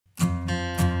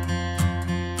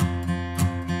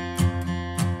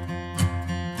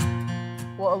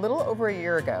Well, a little over a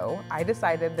year ago, I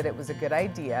decided that it was a good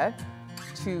idea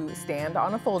to stand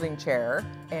on a folding chair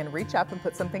and reach up and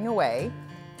put something away.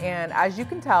 And as you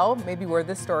can tell, maybe where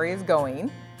this story is going,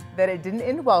 that it didn't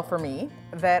end well for me,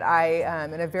 that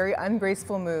in a very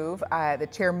ungraceful move, the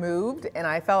chair moved and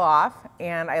I fell off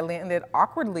and I landed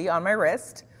awkwardly on my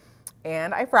wrist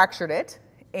and I fractured it.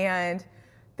 And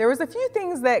there was a few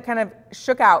things that kind of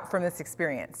shook out from this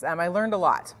experience. I learned a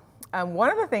lot.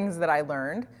 One of the things that I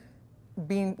learned,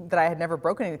 being that I had never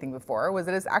broken anything before, was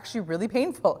that it's actually really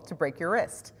painful to break your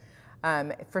wrist.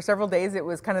 For several days, it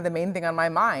was kind of the main thing on my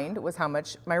mind was how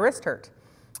much my wrist hurt.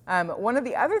 One of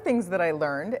the other things that I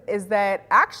learned is that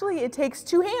actually it takes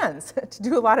two hands to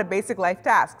do a lot of basic life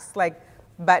tasks, like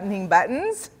buttoning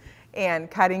buttons and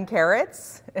cutting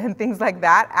carrots and things like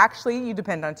that. Actually, you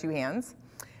depend on two hands.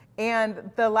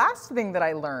 And the last thing that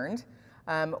I learned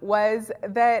was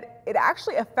that it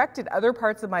actually affected other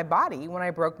parts of my body when I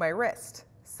broke my wrist.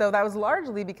 So that was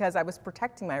largely because I was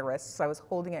protecting my wrist, so I was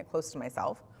holding it close to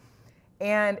myself.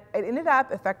 And it ended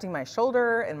up affecting my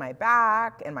shoulder and my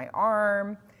back and my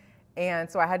arm. And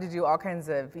so I had to do all kinds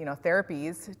of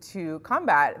therapies to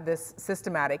combat this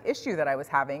systematic issue that I was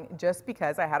having just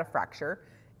because I had a fracture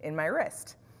in my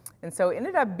wrist. And so it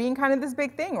ended up being kind of this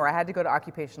big thing where I had to go to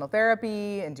occupational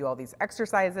therapy and do all these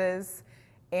exercises.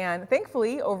 And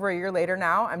thankfully, over a year later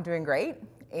now, I'm doing great.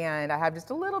 And I have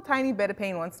just a little tiny bit of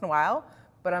pain once in a while,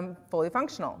 but I'm fully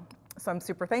functional. So I'm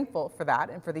super thankful for that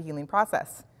and for the healing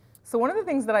process. So one of the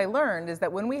things that I learned is that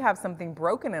when we have something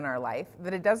broken in our life,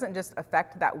 that it doesn't just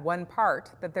affect that one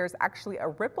part, that there's actually a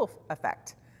ripple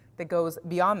effect that goes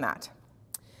beyond that.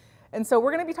 And so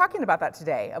we're going to be talking about that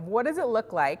today, of what does it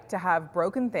look like to have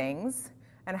broken things,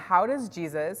 and how does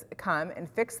Jesus come and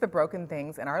fix the broken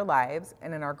things in our lives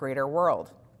and in our greater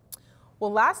world.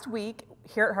 Well, last week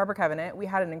here at Harbor Covenant, we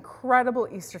had an incredible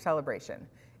Easter celebration.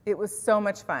 It was so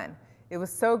much fun. It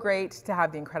was so great to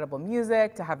have the incredible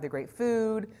music, to have the great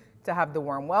food, to have the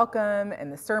warm welcome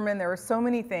and the sermon. There were so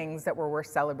many things that were worth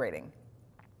celebrating.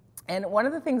 And one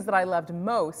of the things that I loved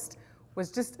most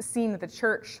was just seeing the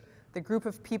church, the group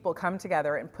of people come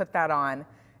together and put that on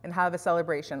and have a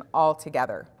celebration all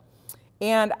together.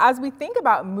 And as we think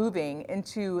about moving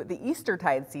into the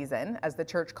Eastertide season, as the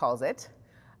church calls it,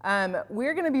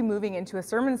 we're going to be moving into a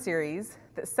sermon series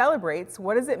that celebrates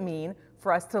what does it mean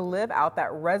for us to live out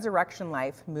that resurrection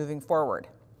life moving forward.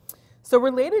 So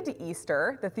related to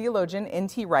Easter, the theologian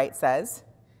N.T. Wright says,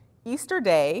 Easter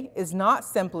Day is not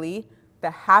simply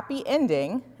the happy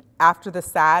ending after the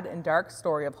sad and dark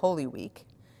story of Holy Week.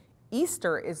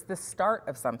 Easter is the start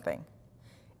of something.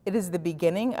 It is the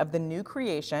beginning of the new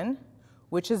creation,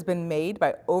 which has been made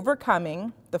by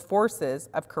overcoming the forces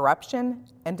of corruption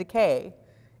and decay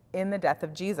in the death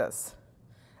of Jesus.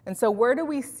 And so where do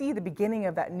we see the beginning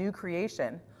of that new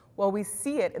creation? Well, we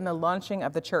see it in the launching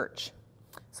of the church.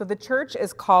 So the church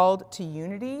is called to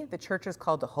unity, the church is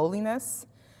called to holiness,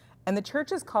 and the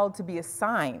church is called to be a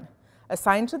sign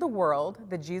to the world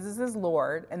that Jesus is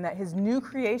Lord and that his new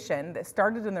creation that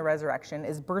started in the resurrection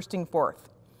is bursting forth.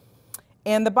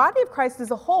 And the body of Christ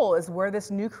as a whole is where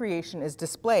this new creation is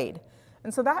displayed.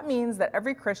 And so that means that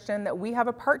every Christian, that we have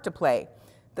a part to play,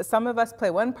 that some of us play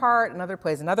one part, another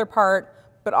plays another part,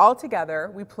 but all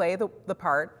together we play the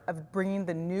part of bringing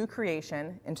the new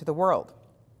creation into the world.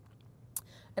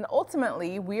 And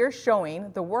ultimately, we are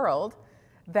showing the world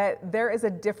that there is a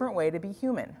different way to be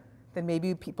human than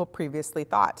maybe people previously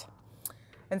thought.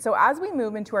 And so as we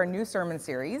move into our new sermon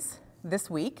series this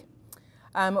week,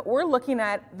 we're looking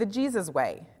at the Jesus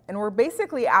way. And we're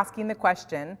basically asking the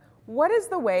question, what is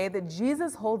the way that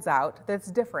Jesus holds out that's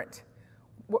different?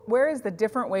 Where is the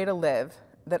different way to live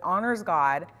that honors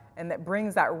God and that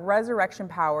brings that resurrection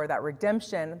power, that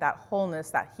redemption, that wholeness,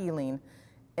 that healing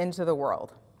into the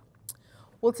world?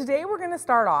 Well, today we're going to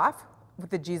start off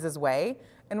with the Jesus way,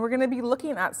 and we're going to be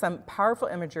looking at some powerful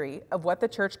imagery of what the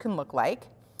church can look like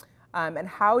and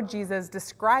how Jesus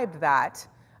described that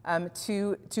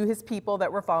to his people that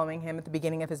were following him at the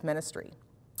beginning of his ministry.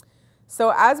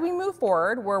 So as we move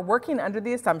forward, we're working under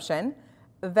the assumption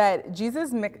that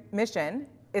Jesus' mission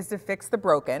is to fix the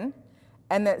broken,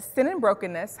 and that sin and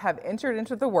brokenness have entered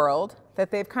into the world,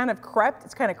 that they've kind of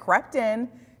crept in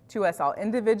to us all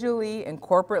individually and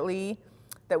corporately,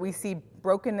 that we see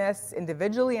brokenness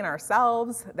individually in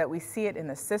ourselves, that we see it in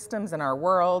the systems in our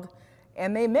world,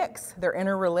 and they mix, they're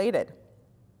interrelated.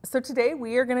 So today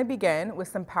we are going to begin with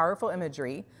some powerful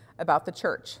imagery about the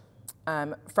church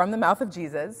from the mouth of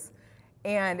Jesus,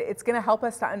 and it's going to help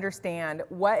us to understand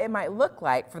what it might look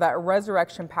like for that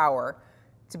resurrection power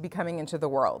to be coming into the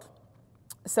world.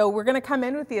 So we're going to come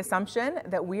in with the assumption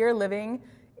that we are living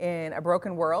in a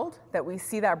broken world, that we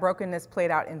see that brokenness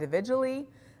played out individually,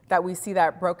 that we see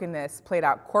that brokenness played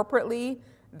out corporately,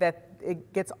 that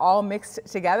it gets all mixed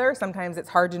together. Sometimes it's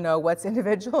hard to know what's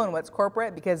individual and what's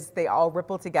corporate because they all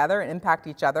ripple together and impact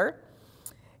each other.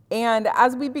 And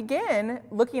as we begin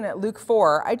looking at Luke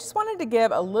 4, I just wanted to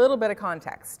give a little bit of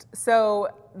context. So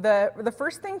the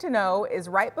first thing to know is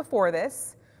right before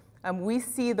this, we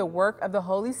see the work of the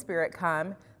Holy Spirit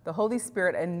come. The Holy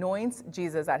Spirit anoints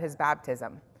Jesus at his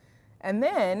baptism. And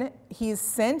then he's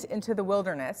sent into the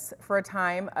wilderness for a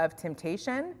time of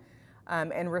temptation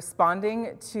and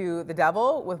responding to the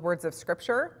devil with words of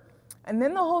scripture. And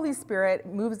then the Holy Spirit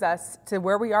moves us to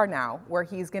where we are now, where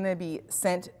he's going to be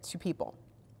sent to people.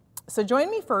 So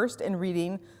join me first in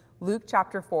reading Luke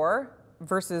chapter 4,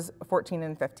 verses 14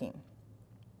 and 15.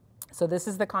 So this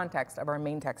is the context of our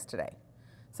main text today.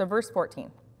 So verse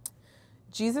 14.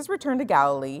 Jesus returned to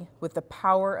Galilee with the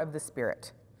power of the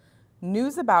Spirit.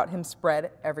 News about him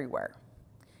spread everywhere.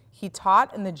 He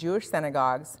taught in the Jewish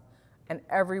synagogues, and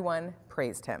everyone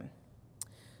praised him.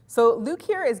 So Luke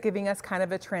here is giving us kind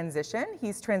of a transition.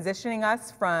 He's transitioning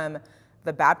us from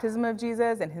the baptism of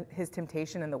Jesus and his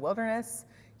temptation in the wilderness.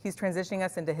 He's transitioning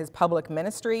us into his public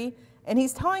ministry, and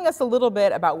he's telling us a little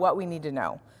bit about what we need to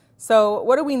know. So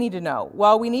what do we need to know?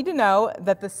 Well, we need to know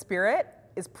that the Spirit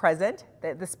is present,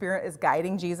 that the Spirit is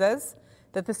guiding Jesus,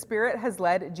 that the Spirit has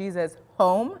led Jesus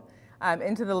home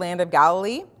into the land of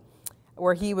Galilee,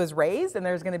 where he was raised, and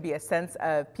there's going to be a sense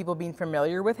of people being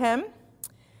familiar with him.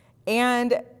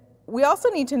 And we also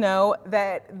need to know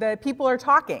that the people are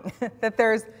talking, that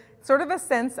there's sort of a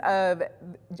sense of,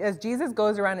 as Jesus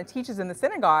goes around and teaches in the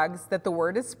synagogues, that the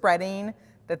word is spreading,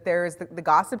 that there's the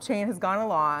gossip chain has gone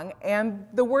along, and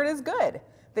the word is good,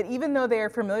 that even though they are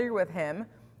familiar with him,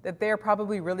 that they're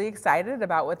probably really excited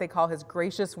about what they call his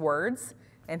gracious words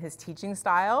and his teaching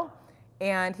style,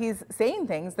 and he's saying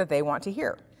things that they want to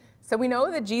hear. So we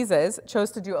know that Jesus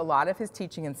chose to do a lot of his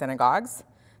teaching in synagogues,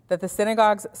 that the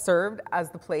synagogues served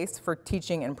as the place for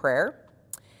teaching and prayer.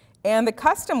 And the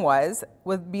custom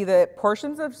would be the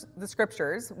portions of the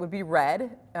scriptures would be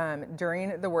read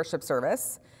during the worship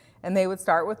service, and they would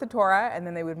start with the Torah, and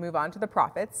then they would move on to the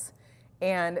prophets.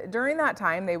 And during that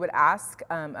time, they would ask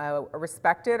a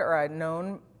respected or a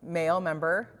known male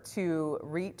member to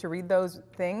read those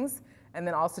things, and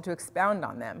then also to expound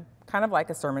on them, kind of like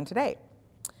a sermon today.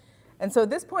 And so at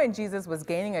this point, Jesus was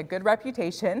gaining a good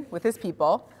reputation with his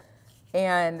people,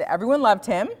 and everyone loved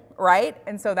him, right?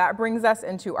 And so that brings us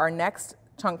into our next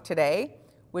chunk today,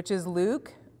 which is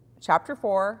Luke chapter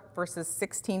 4, verses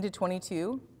 16 to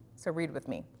 22. So read with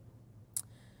me.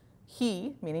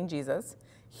 He, meaning Jesus,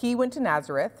 he went to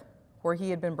Nazareth, where he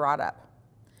had been brought up.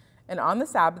 And on the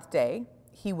Sabbath day,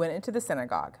 he went into the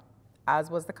synagogue, as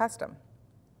was the custom.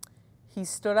 He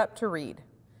stood up to read,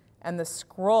 and the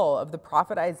scroll of the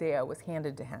prophet Isaiah was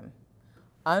handed to him.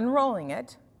 Unrolling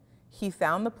it, he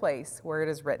found the place where it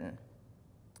is written.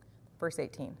 Verse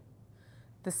 18.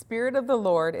 The Spirit of the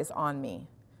Lord is on me,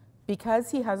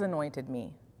 because he has anointed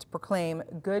me to proclaim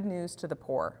good news to the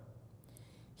poor.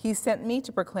 He sent me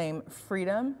to proclaim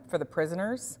freedom for the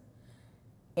prisoners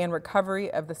and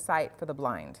recovery of the sight for the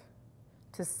blind,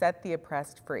 to set the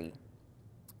oppressed free.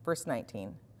 Verse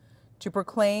 19. To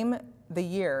proclaim the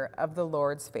year of the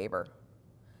Lord's favor.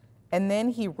 And then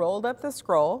he rolled up the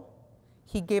scroll,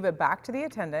 he gave it back to the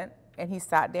attendant, and he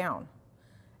sat down.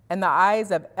 And the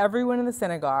eyes of everyone in the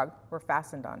synagogue were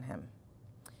fastened on him.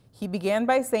 He began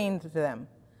by saying to them,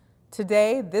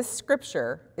 "Today this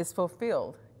scripture is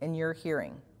fulfilled in your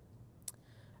hearing."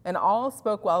 And all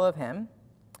spoke well of him,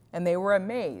 and they were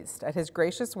amazed at his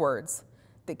gracious words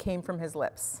that came from his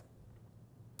lips.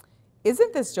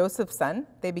 "Isn't this Joseph's son?"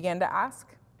 they began to ask.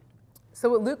 So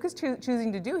what Luke is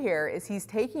choosing to do here is he's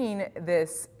taking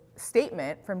this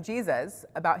statement from Jesus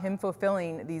about him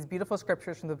fulfilling these beautiful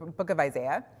scriptures from the book of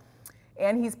Isaiah,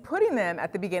 and he's putting them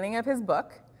at the beginning of his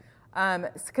book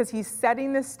because he's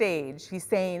setting the stage. He's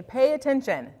saying, pay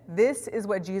attention. This is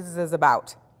what Jesus is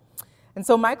about. And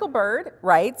so Michael Bird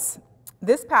writes,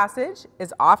 this passage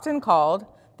is often called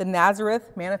the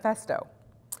Nazareth Manifesto.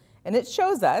 And it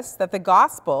shows us that the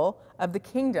gospel of the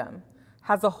kingdom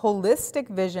has a holistic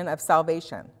vision of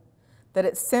salvation, that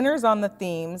it centers on the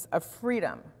themes of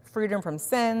freedom from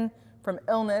sin, from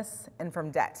illness, and from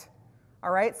debt.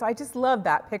 All right, so I just love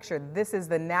that picture. This is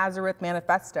the Nazareth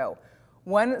Manifesto.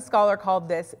 One scholar called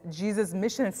this Jesus'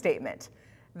 mission statement,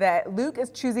 that Luke is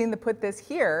choosing to put this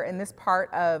here in this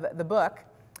part of the book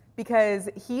because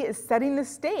he is setting the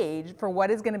stage for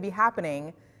what is going to be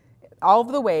happening, all of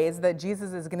the ways that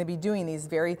Jesus is going to be doing these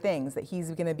very things, that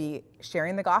he's going to be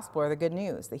sharing the gospel or the good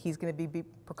news, that he's going to be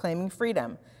proclaiming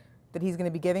freedom, that he's going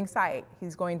to be giving sight,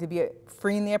 he's going to be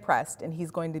freeing the oppressed, and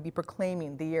he's going to be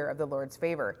proclaiming the year of the Lord's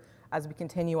favor as we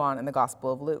continue on in the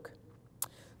Gospel of Luke.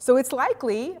 So it's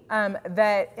likely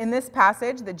that in this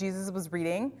passage that Jesus was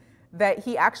reading, that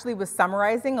he actually was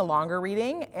summarizing a longer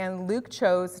reading, and Luke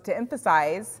chose to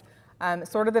emphasize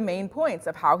sort of the main points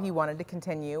of how he wanted to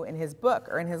continue in his book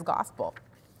or in his gospel.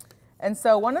 And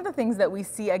so one of the things that we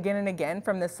see again and again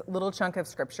from this little chunk of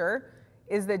scripture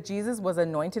is that Jesus was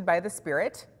anointed by the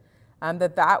Spirit,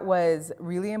 that was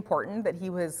really important, that he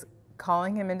was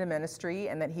calling him into ministry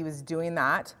and that he was doing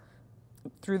that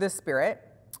through the Spirit,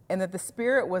 and that the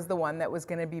Spirit was the one that was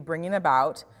going to be bringing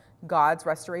about God's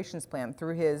restorations plan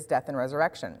through his death and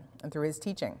resurrection and through his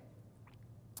teaching.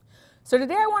 So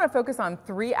today I want to focus on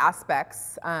three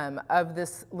aspects of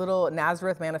this little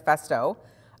Nazareth manifesto.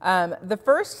 The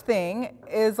first thing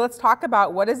is, let's talk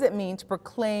about what does it mean to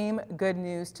proclaim good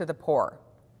news to the poor.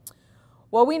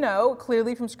 Well, we know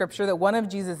clearly from Scripture that one of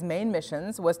Jesus' main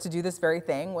missions was to do this very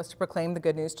thing, was to proclaim the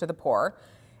good news to the poor.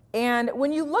 And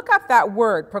when you look up that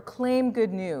word, proclaim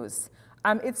good news,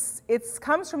 it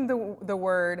comes from the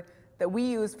word that we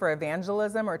use for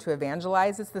evangelism or to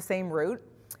evangelize. It's the same root.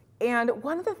 And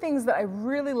one of the things that I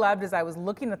really loved as I was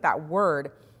looking at that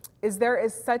word is there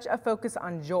is such a focus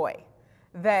on joy,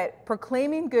 that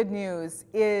proclaiming good news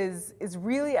is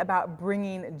really about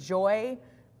bringing joy,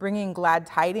 bringing glad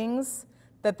tidings,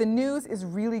 that the news is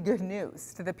really good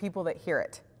news to the people that hear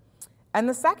it. And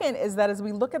the second is that as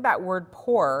we look at that word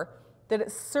poor, that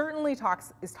it certainly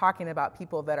is talking about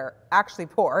people that are actually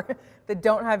poor, that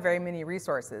don't have very many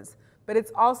resources. But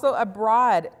it's also a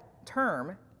broad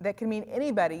term that can mean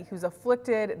anybody who's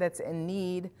afflicted, that's in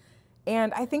need.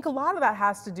 And I think a lot of that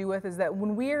has to do with is that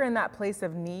when we are in that place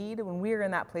of need, when we are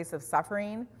in that place of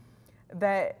suffering,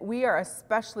 that we are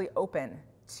especially open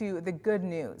to the good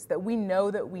news, that we know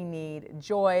that we need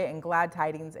joy and glad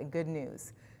tidings and good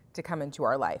news to come into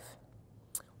our life.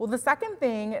 Well, the second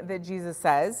thing that Jesus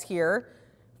says here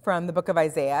from the book of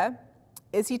Isaiah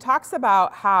is he talks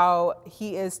about how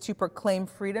he is to proclaim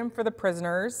freedom for the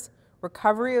prisoners,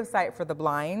 recovery of sight for the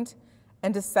blind,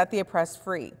 and to set the oppressed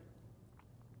free.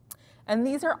 And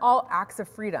these are all acts of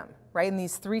freedom, right? In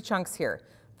these three chunks here.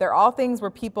 They're all things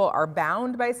where people are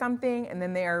bound by something and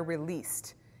then they are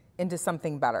released into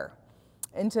something better,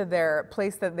 into their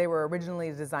place that they were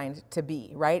originally designed to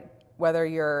be, right? Whether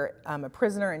you're a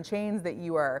prisoner in chains, that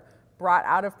you are brought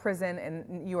out of prison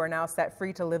and you are now set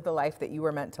free to live the life that you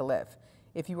were meant to live.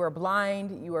 If you are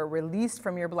blind, you are released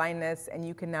from your blindness and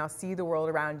you can now see the world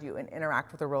around you and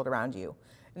interact with the world around you.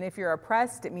 And if you're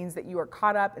oppressed, it means that you are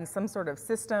caught up in some sort of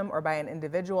system or by an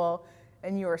individual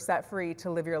and you are set free to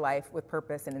live your life with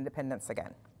purpose and independence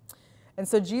again. And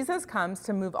so Jesus comes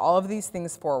to move all of these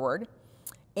things forward.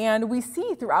 And we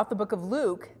see throughout the book of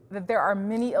Luke that there are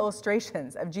many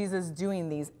illustrations of Jesus doing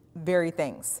these very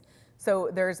things. So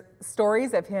there's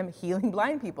stories of him healing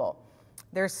blind people.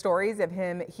 There's stories of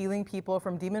him healing people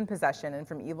from demon possession and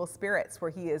from evil spirits,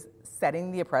 where he is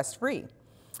setting the oppressed free.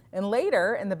 And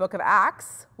later in the book of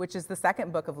Acts, which is the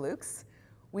second book of Luke's,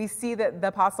 we see that the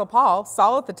Apostle Paul,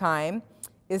 Saul at the time,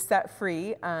 is set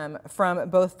free from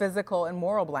both physical and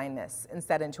moral blindness and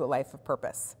set into a life of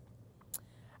purpose.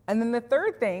 And then the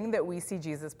third thing that we see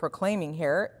Jesus proclaiming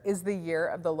here is the year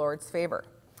of the Lord's favor.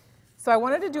 So I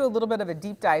wanted to do a little bit of a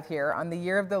deep dive here on the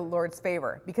year of the Lord's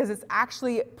favor, because it's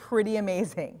actually pretty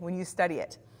amazing when you study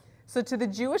it. So to the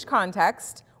Jewish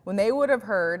context, when they would have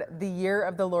heard the year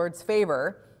of the Lord's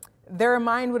favor, their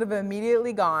mind would have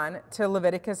immediately gone to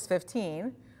Leviticus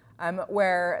 15,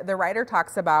 where the writer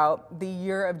talks about the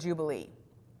year of Jubilee.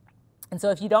 And so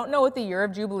if you don't know what the year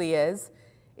of Jubilee is,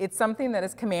 it's something that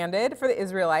is commanded for the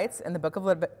Israelites in the book of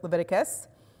Leviticus.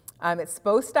 It's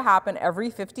supposed to happen every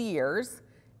 50 years,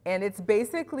 and it's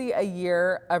basically a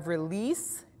year of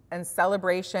release and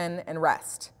celebration and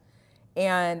rest.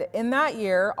 And in that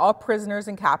year, all prisoners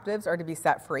and captives are to be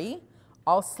set free,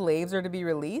 all slaves are to be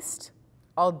released,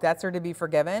 all debts are to be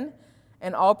forgiven,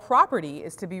 and all property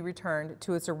is to be returned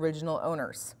to its original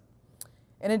owners.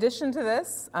 In addition to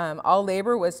this, all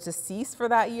labor was to cease for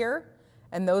that year,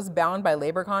 and those bound by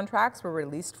labor contracts were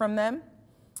released from them.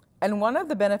 And one of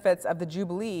the benefits of the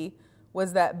Jubilee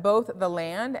was that both the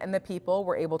land and the people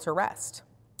were able to rest.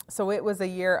 So it was a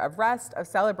year of rest, of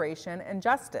celebration, and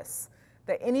justice.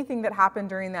 That anything that happened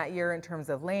during that year in terms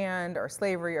of land or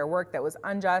slavery or work that was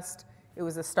unjust, it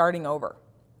was a starting over.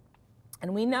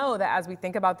 And we know that as we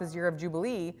think about this year of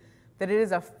Jubilee, that it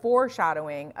is a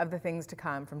foreshadowing of the things to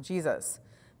come from Jesus.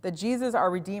 That Jesus,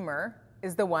 our Redeemer,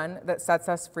 is the one that sets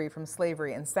us free from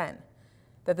slavery and sin.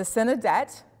 That the sin of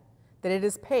debt, that it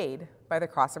is paid by the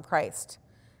cross of Christ,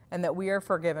 and that we are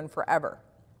forgiven forever.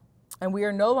 And we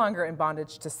are no longer in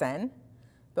bondage to sin,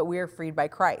 but we are freed by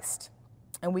Christ.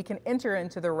 And we can enter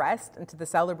into the rest, into the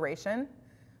celebration,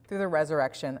 through the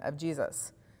resurrection of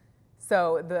Jesus.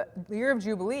 So the year of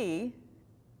Jubilee,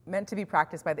 meant to be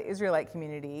practiced by the Israelite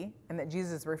community, and that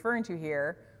Jesus is referring to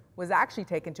here, was actually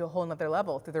taken to a whole nother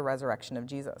level through the resurrection of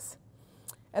Jesus.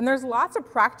 And there's lots of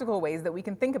practical ways that we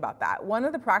can think about that. One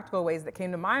of the practical ways that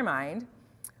came to my mind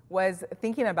was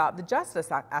thinking about the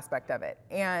justice aspect of it,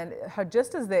 and how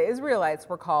just as the Israelites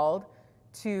were called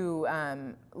to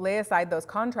lay aside those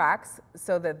contracts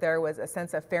so that there was a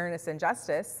sense of fairness and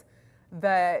justice,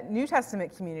 the New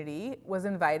Testament community was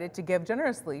invited to give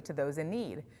generously to those in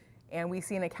need. And we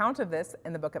see an account of this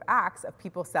in the book of Acts, of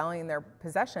people selling their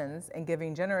possessions and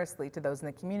giving generously to those in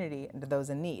the community and to those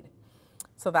in need.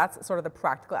 So that's sort of the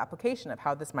practical application of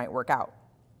how this might work out.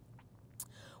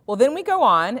 Well, then we go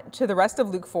on to the rest of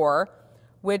Luke 4,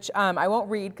 which I won't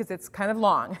read because it's kind of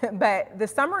long, but the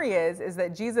summary is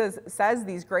that Jesus says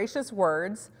these gracious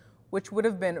words, which would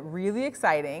have been really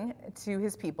exciting to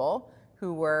his people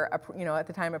who were, at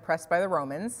the time oppressed by the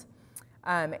Romans.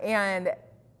 And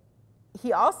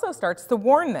he also starts to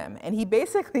warn them. And he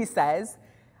basically says,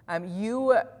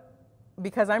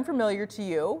 because I'm familiar to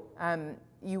you,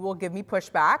 you will give me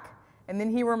pushback. And then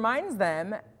he reminds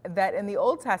them that in the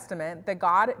Old Testament, that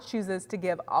God chooses to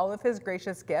give all of his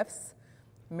gracious gifts,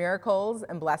 miracles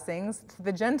and blessings to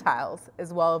the Gentiles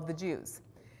as well as the Jews.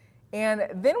 And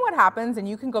then what happens, and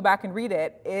you can go back and read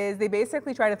it, is they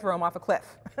basically try to throw him off a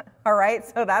cliff. All right,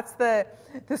 so that's the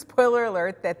spoiler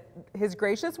alert, that his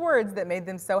gracious words that made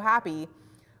them so happy,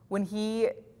 when he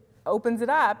opens it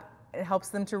up, it helps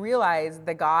them to realize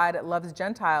that God loves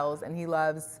Gentiles and he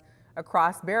loves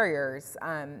across barriers.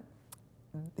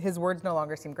 His words no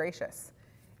longer seem gracious,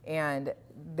 and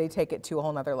they take it to a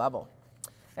whole nother level.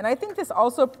 And I think this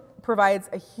also provides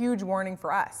a huge warning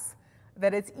for us,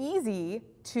 that it's easy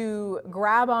to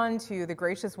grab onto the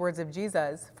gracious words of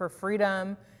Jesus for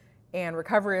freedom and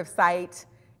recovery of sight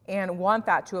and want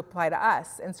that to apply to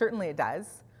us, and certainly it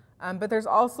does. But there's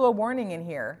also a warning in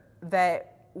here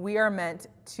that we are meant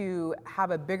to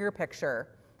have a bigger picture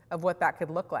of what that could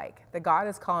look like, that God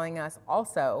is calling us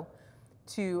also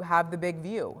to have the big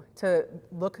view, to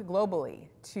look globally,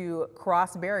 to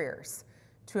cross barriers,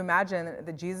 to imagine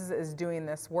that Jesus is doing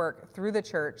this work through the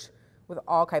church with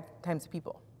all kinds of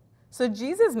people. So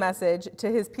Jesus' message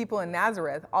to his people in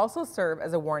Nazareth also serve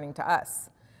as a warning to us,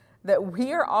 that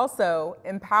we are also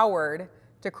empowered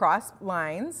to cross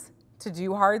lines, to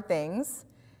do hard things,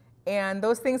 and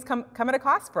those things come at a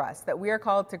cost for us, that we are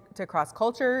called to cross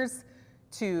cultures,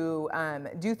 to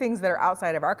do things that are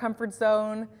outside of our comfort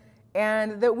zone,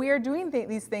 and that we are doing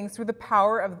these things through the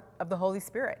power of the Holy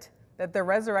Spirit, that the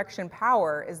resurrection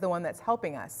power is the one that's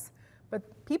helping us.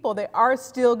 But people, they are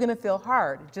still going to feel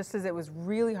hard, just as it was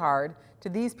really hard to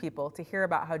these people to hear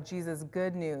about how Jesus'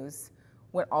 good news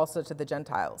went also to the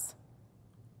Gentiles.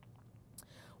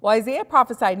 Well, Isaiah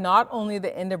prophesied not only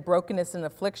the end of brokenness and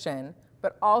affliction,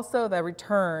 but also the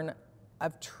return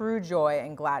of true joy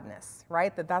and gladness,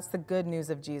 right? That's the good news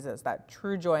of Jesus, that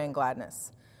true joy and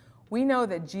gladness. We know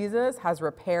that Jesus has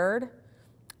repaired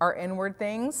our inward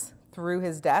things through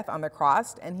his death on the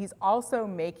cross, and he's also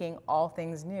making all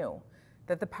things new.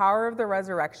 That the power of the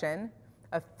resurrection,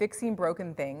 of fixing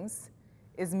broken things,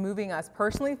 is moving us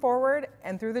personally forward,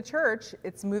 and through the church,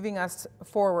 it's moving us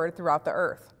forward throughout the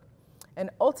earth. And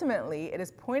ultimately, it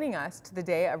is pointing us to the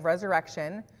day of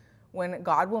resurrection when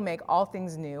God will make all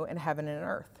things new in heaven and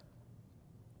earth.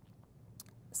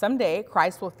 Someday,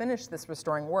 Christ will finish this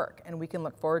restoring work, and we can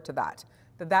look forward to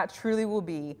that truly will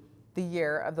be the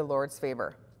year of the Lord's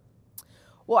favor.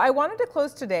 Well, I wanted to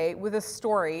close today with a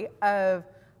story of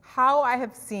how I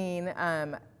have seen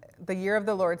the year of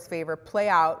the Lord's favor play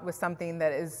out with something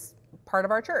that is part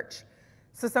of our church.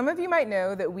 So some of you might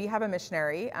know that we have a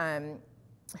missionary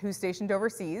who's stationed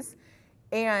overseas,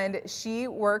 and she's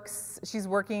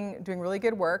working, doing really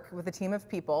good work with a team of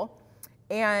people,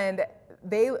 and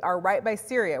they are right by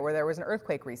Syria, where there was an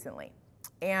earthquake recently.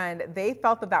 And they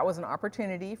felt that that was an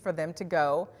opportunity for them to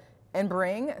go and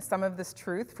bring some of this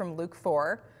truth from Luke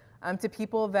 4 to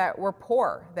people that were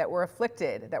poor, that were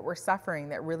afflicted, that were suffering,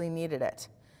 that really needed it.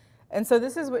 And so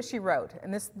this is what she wrote,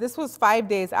 and this was 5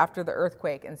 days after the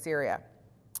earthquake in Syria.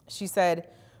 She said,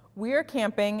 "We are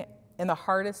camping in the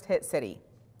hardest hit city.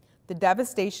 The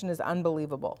devastation is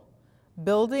unbelievable.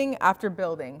 Building after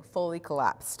building fully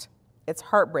collapsed. It's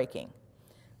heartbreaking.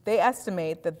 They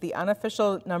estimate that the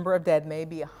unofficial number of dead may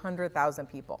be 100,000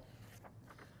 people.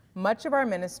 Much of our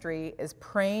ministry is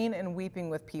praying and weeping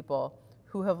with people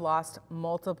who have lost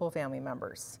multiple family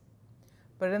members.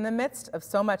 But in the midst of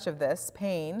so much of this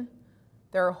pain,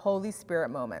 There are Holy Spirit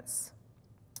moments.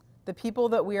 The people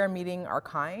that we are meeting are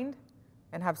kind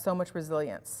and have so much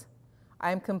resilience.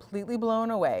 I am completely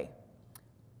blown away.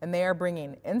 And they are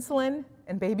bringing insulin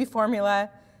and baby formula,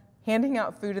 handing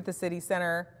out food at the city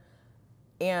center,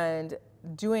 and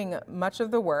doing much of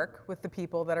the work with the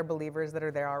people that are believers that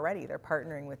are there already. They're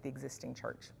partnering with the existing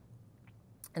church.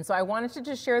 And so I wanted to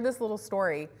just share this little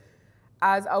story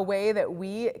as a way that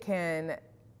we can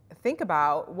think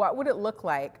about what would it look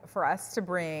like for us to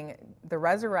bring the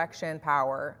resurrection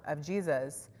power of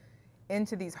Jesus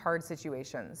into these hard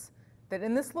situations. That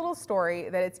in this little story,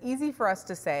 that it's easy for us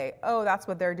to say, oh, that's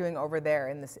what they're doing over there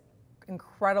in this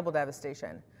incredible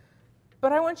devastation.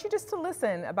 But I want you just to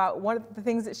listen about one of the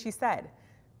things that she said,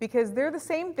 because they're the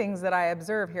same things that I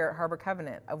observe here at Harbor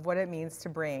Covenant of what it means to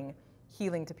bring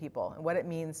healing to people and what it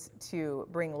means to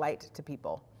bring light to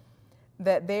people.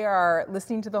 That they are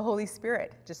listening to the Holy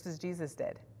Spirit, just as Jesus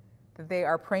did. That they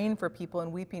are praying for people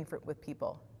and weeping with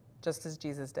people, just as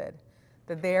Jesus did.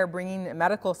 That they are bringing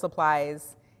medical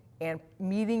supplies and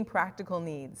meeting practical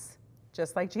needs,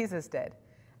 just like Jesus did.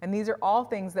 And these are all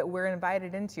things that we're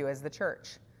invited into as the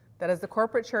church. That as the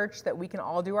corporate church, that we can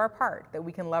all do our part, that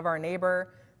we can love our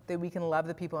neighbor, that we can love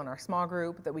the people in our small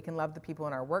group, that we can love the people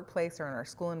in our workplace or in our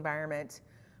school environment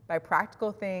by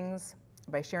practical things,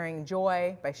 by sharing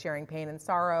joy, by sharing pain and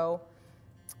sorrow,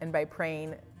 and by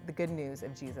praying the good news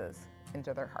of Jesus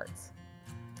into their hearts.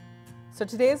 So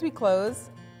today as we close,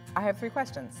 I have 3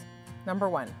 questions. Number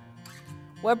 1,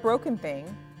 what broken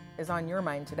thing is on your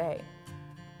mind today?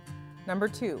 Number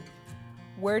 2,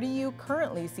 where do you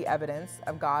currently see evidence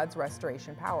of God's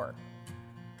restoration power?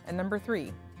 And number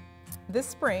 3, this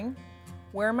spring,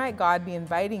 where might God be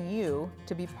inviting you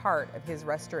to be part of his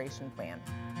restoration plan?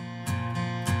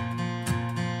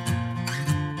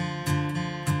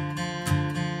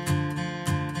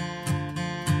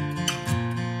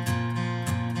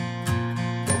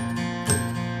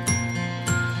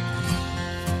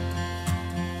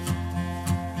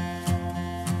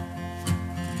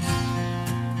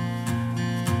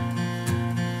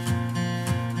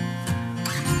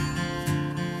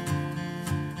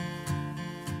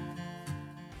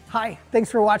 Hi, thanks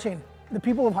for watching. The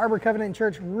people of Harbor Covenant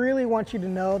Church really want you to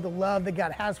know the love that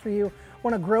God has for you,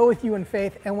 want to grow with you in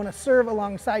faith, and want to serve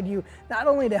alongside you, not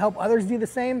only to help others do the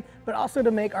same, but also to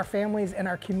make our families and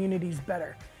our communities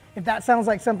better. If that sounds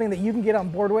like something that you can get on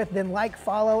board with, then like,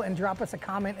 follow, and drop us a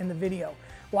comment in the video.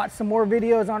 Watch some more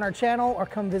videos on our channel or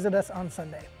come visit us on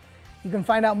Sunday. You can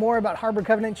find out more about Harbor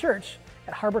Covenant Church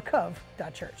at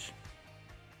harborcov.church.